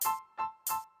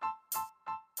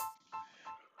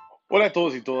Hola a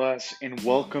todos y todas, and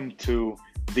welcome to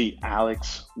the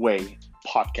Alex Way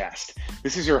podcast.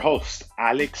 This is your host,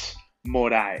 Alex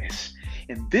Moraes,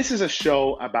 and this is a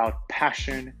show about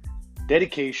passion,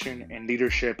 dedication, and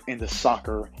leadership in the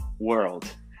soccer world.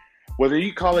 Whether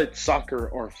you call it soccer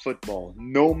or football,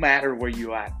 no matter where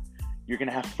you're at, you're going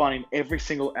to have fun in every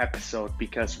single episode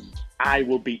because I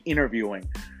will be interviewing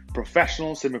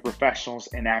professionals, semi-professionals,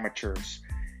 and amateurs,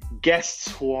 guests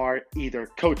who are either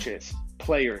coaches,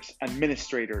 players,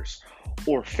 administrators,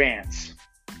 or fans.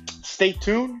 Stay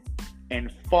tuned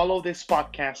and follow this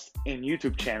podcast and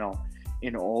YouTube channel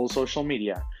in all social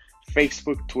media: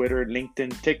 Facebook, Twitter,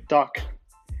 LinkedIn, TikTok,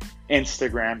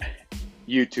 Instagram,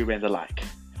 YouTube, and the like.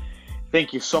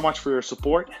 Thank you so much for your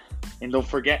support, and don't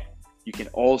forget, you can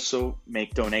also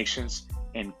make donations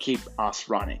and keep us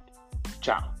running.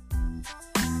 Ciao.